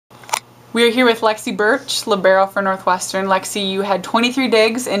We are here with Lexi Bertsch, libero for Northwestern. Lexi, you had 23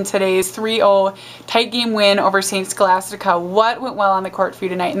 digs in today's 3-0 tight game win over St. Scholastica. What went well on the court for you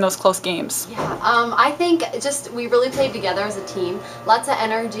tonight in those close games? Yeah, I think we really played together as a team. Lots of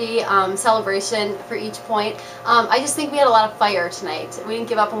energy, celebration for each point. I just think we had a lot of fire tonight. We didn't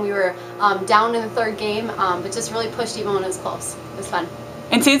give up when we were down in the third game, but just really pushed even when it was close. It was fun.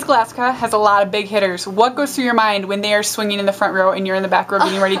 And St. Scholastica has a lot of big hitters. What goes through your mind when they are swinging in the front row and you're in the back row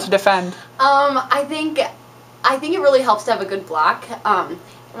getting ready to defend? I think it really helps to have a good block.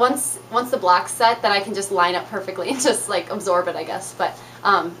 Once the block's set, then I can just line up perfectly and just like absorb it, I guess. But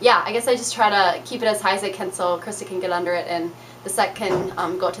yeah, I guess I just try to keep it as high as I can so Krista can get under it and the set can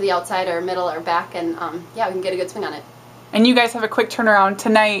go to the outside or middle or back, and yeah, we can get a good swing on it. And you guys have a quick turnaround.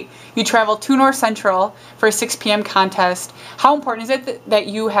 Tonight, you travel to North Central for a 6 p.m. contest. How important is it that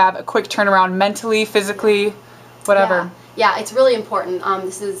you have a quick turnaround mentally, physically, whatever? Yeah, it's really important.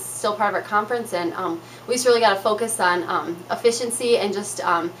 This is still part of our conference, and we just really got to focus on efficiency and just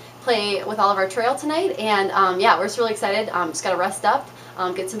play with all of our trail tonight. And yeah, we're just really excited. Just got to rest up,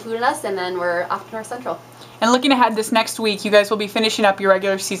 get some food in us, and then we're off to North Central. And looking ahead this next week, you guys will be finishing up your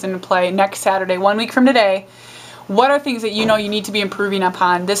regular season play next Saturday, 1 week from today. What are things that you know you need to be improving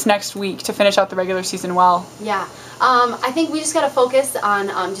upon this next week to finish out the regular season well? Yeah, I think we just got to focus on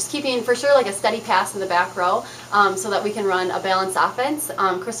just keeping, for sure, like a steady pass in the back row so that we can run a balanced offense.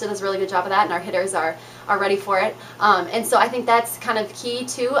 Krista does a really good job of that, and our hitters are ready for it. And so I think that's kind of key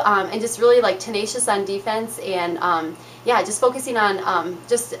too, and just really like tenacious on defense, and yeah, just focusing on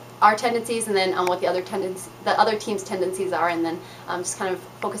just our tendencies and then on what the other team's tendencies are, and then just kind of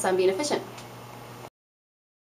focus on being efficient.